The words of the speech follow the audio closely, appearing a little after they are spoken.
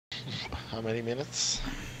how many minutes?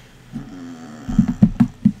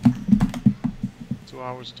 2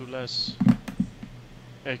 hours to less.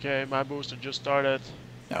 Okay, my booster just started.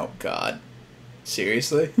 Oh God.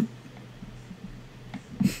 Seriously?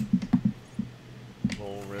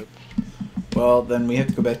 Oh, rip. Well, then we have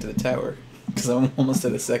to go back to the tower. Because I'm almost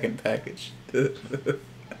at a second package. Just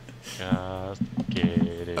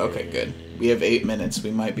kidding. Okay, good. We have 8 minutes.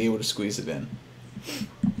 We might be able to squeeze it in.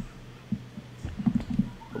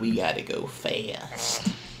 We gotta go fast.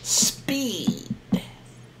 Speed!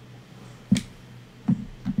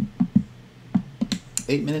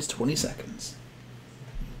 8 minutes, 20 seconds.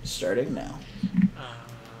 Starting now.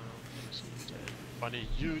 Funny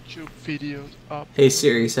YouTube videos up. Hey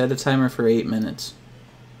Siri, set a timer for 8 minutes.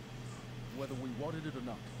 Whether we wanted it or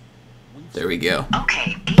not. There we go.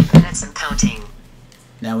 Okay, 8 minutes and counting.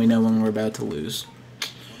 Now we know when we're about to lose.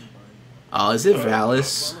 Oh, is it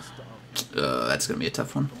Valis? That's gonna be a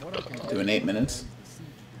tough one. Doing 8 minutes.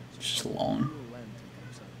 It's just long.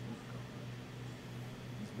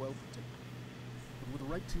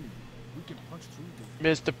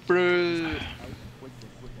 Mr. Fruit.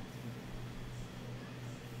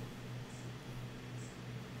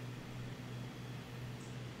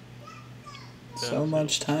 So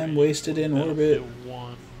much time wasted in orbit.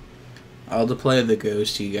 I'll deploy the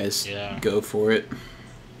ghost. You guys go for it.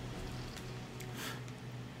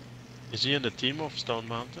 Is he in the team of Stone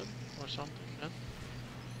Mountain or something? Yeah?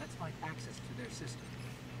 Let's find access to their system.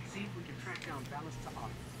 See if we can track down Valis to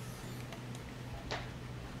Odd.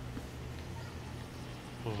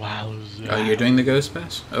 Wow. Oh, you're doing the ghost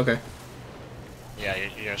pass? Okay. Yeah,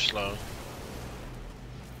 you're slow.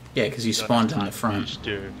 Yeah, because you spawned in the front.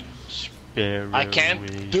 I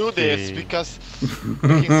can't do this because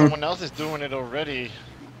someone else is doing it already.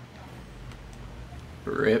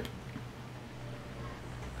 Rip.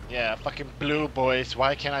 Yeah, fucking blue boys.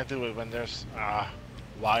 Why can't I do it when there's...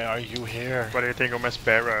 why are you here? What do you think of my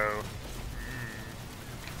sparrow?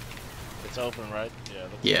 It's open, right?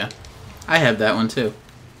 Yeah. I have that one too.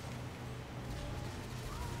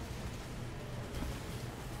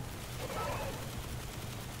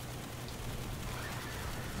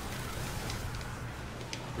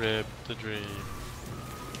 Rip the dream.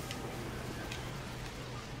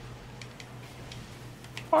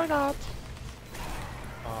 Why not?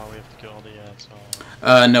 Oh, we have to kill the ads.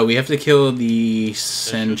 No, we have to kill the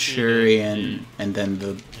Centurion, and then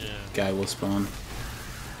the guy will spawn.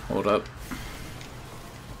 Hold up.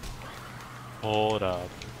 Hold up.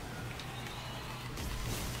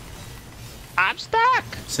 I'm stuck!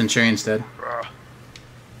 Centurion's dead.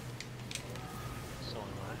 So am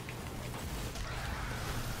I.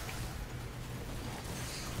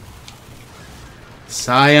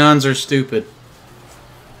 Scions are stupid.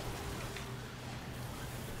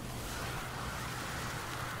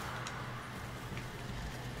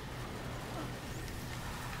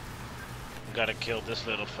 Gotta kill this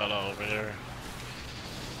little fella over there.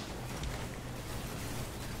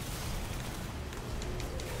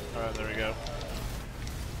 Alright, there we go.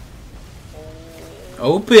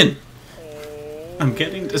 Open! I'm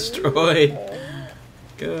getting destroyed.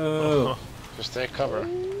 Go. Just take cover.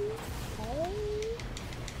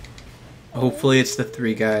 Hopefully it's the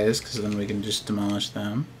 3 guys, because then we can just demolish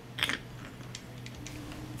them.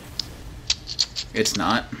 It's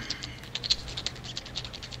not.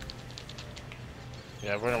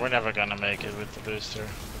 Yeah, we're never gonna make it with the booster.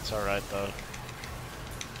 It's alright though.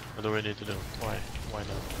 What do we need to do? Why? Why not?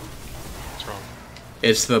 What's wrong?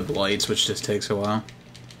 It's the blights, which just takes a while.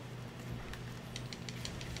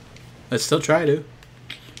 Let's still try to.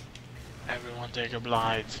 Everyone take a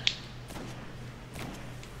blight.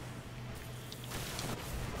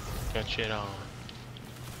 Catch it on.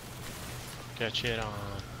 Catch it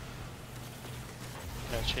on.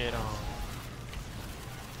 Catch it on.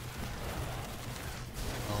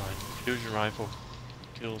 Alright, fusion rifle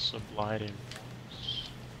kills a blighting.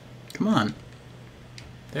 Come on.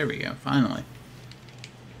 There we go, finally.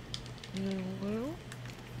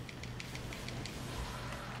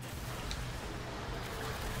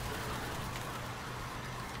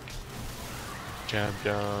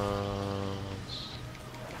 Champions.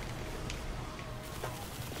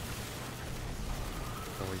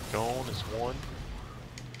 There we go, there's one.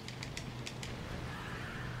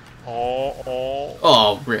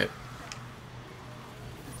 Oh, rip.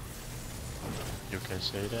 You can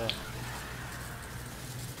say that.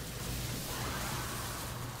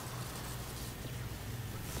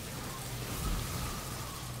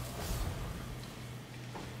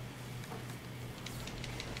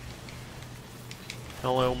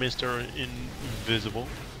 Hello, Mr. Invisible.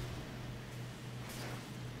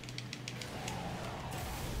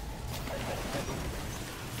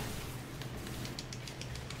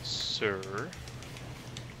 Sir.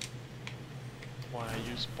 Why are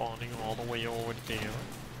you spawning all the way over there?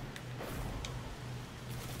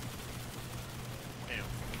 Damn.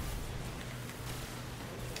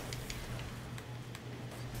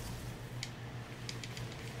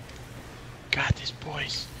 Got this,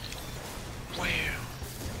 boys. Wow.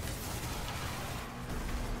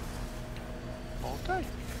 Okay.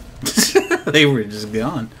 They were just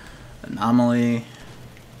gone. Anomaly.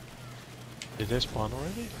 Did they spawn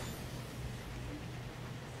already?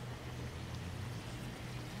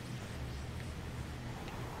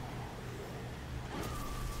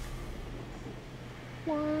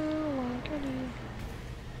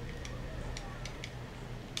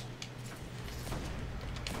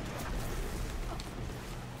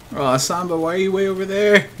 Oh, Samba, why are you way over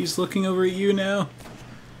there? He's looking over at you now.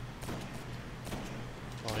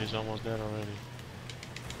 Oh, he's almost dead already.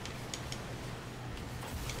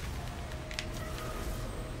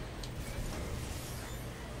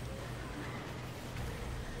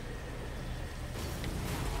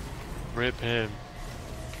 Rip him.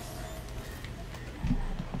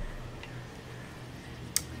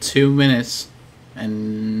 2 minutes.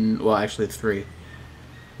 And, well, actually 3.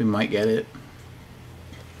 We might get it.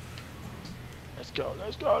 Let's go,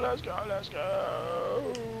 let's go, let's go, let's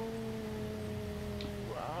go.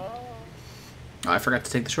 Oh, I forgot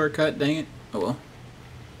to take the shortcut, dang it. Oh well.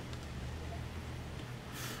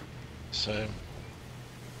 Same.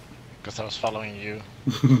 Because I was following you.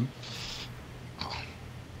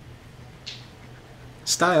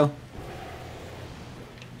 Style.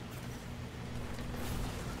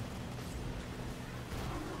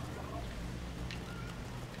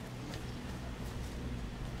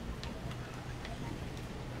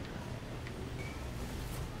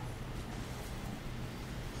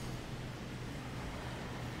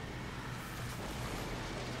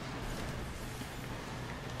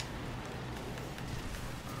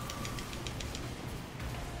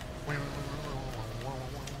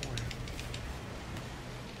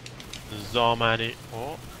 Samba and I.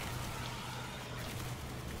 Oh.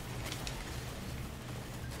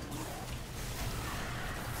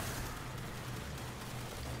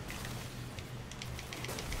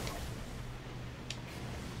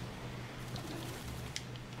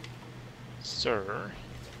 Sir.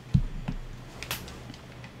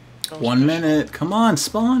 1 minute. Come on,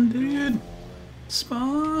 spawn, dude.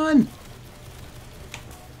 Spawn.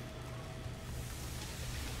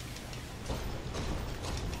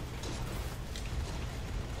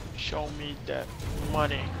 Show me that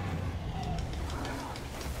money.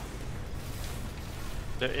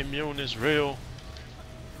 The immune is real.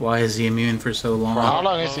 Why is he immune for so long? For how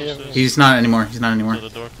long is he? He's not anymore. He's not anymore. So the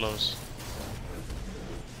door closed.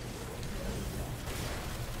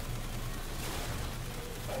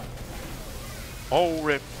 Oh,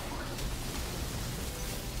 rip.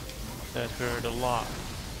 That hurt a lot.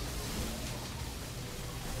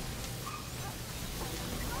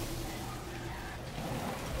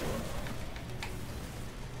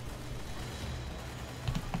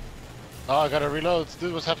 Oh, I gotta reload.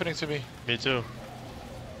 Dude, what's happening to me? Me too.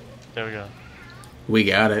 There we go. We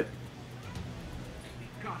got it.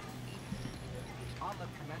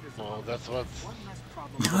 Well, that's what's...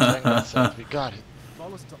 Vanguard said. We got it.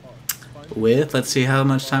 Follow us to Ark. With, let's see how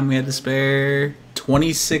much time we had to spare.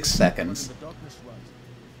 26 seconds. The darkness rises.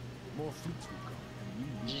 More fleets will come,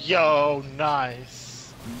 and we Yo,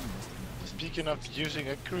 nice. Speaking of using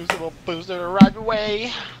a crucible booster the right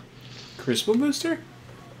way. Crucible booster?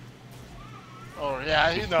 Oh yeah,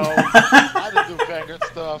 you know. I didn't do Vanguard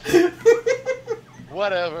stuff.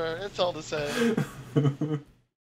 Whatever, it's all the same.